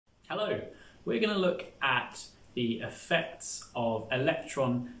Hello, we're going to look at the effects of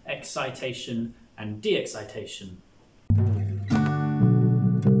electron excitation and de-excitation.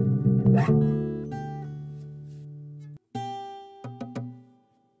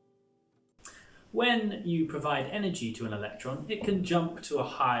 When you provide energy to an electron, it can jump to a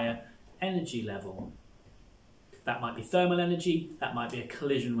higher energy level. That might be thermal energy, that might be a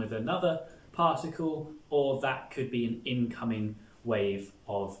collision with another particle, or that could be an incoming wave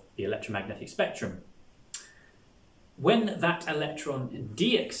of the electromagnetic spectrum. When that electron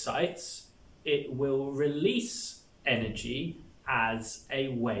de-excites, it will release energy as a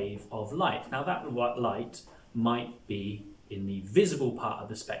wave of light. Now that light might be in the visible part of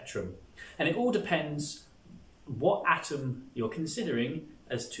the spectrum, and it all depends what atom you're considering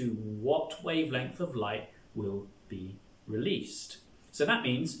as to what wavelength of light will be released. So that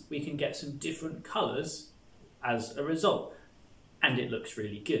means we can get some different colours as a result, and it looks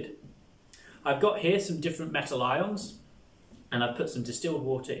really good. I've got here some different metal ions, and I've put some distilled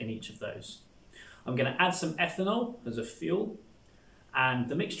water in each of those. I'm going to add some ethanol as a fuel, and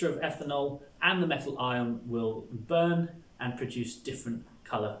the mixture of ethanol and the metal ion will burn and produce different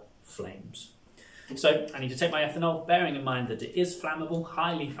colour flames. So I need to take my ethanol, bearing in mind that it is flammable,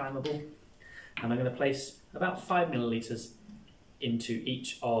 highly flammable, and I'm going to place about 5 millilitres into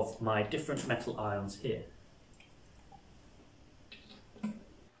each of my different metal ions here.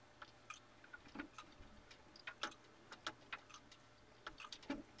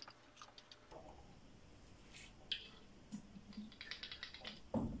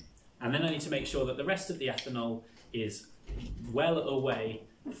 And then I need to make sure that the rest of the ethanol is well away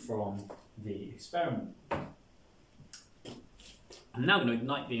from the experiment. I'm now going to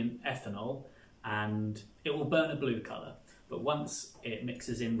ignite the ethanol and it will burn a blue colour. But once it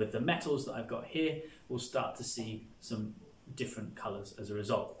mixes in with the metals that I've got here, we'll start to see some different colours as a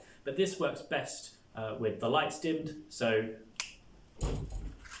result. But this works best with the lights dimmed, so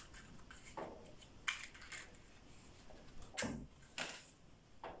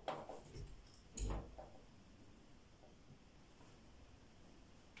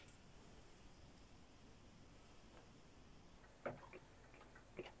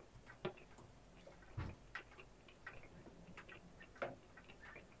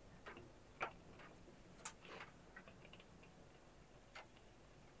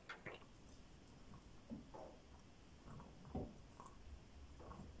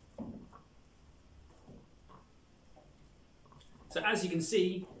as you can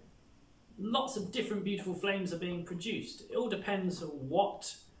see, lots of different beautiful flames are being produced. It all depends on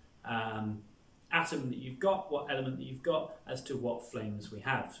what atom that you've got, what element that you've got, as to what flames we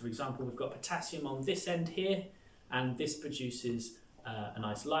have. So for example, we've got potassium on this end here, and this produces a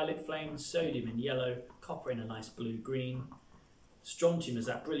nice lilac flame, sodium in yellow, copper in a nice blue-green, strontium is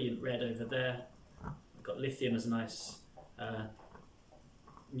that brilliant red over there, we've got lithium as a nice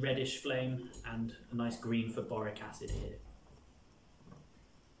reddish flame, and a nice green for boric acid here.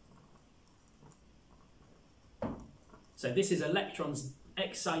 So this is electrons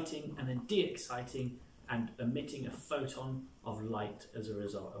exciting and then de-exciting and emitting a photon of light as a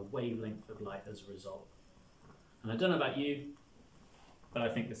result, a wavelength of light as a result. And I don't know about you, but I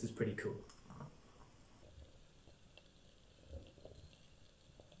think this is pretty cool.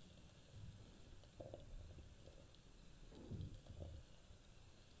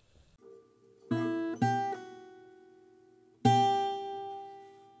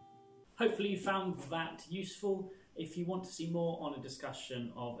 Hopefully you found that useful. If you want to see more on a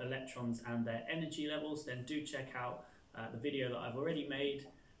discussion of electrons and their energy levels, then do check out the video that I've already made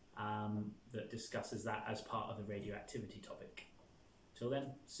that discusses that as part of the radioactivity topic. Till then,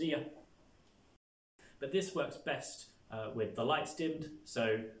 see ya. But this works best with the lights dimmed,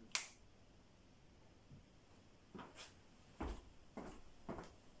 so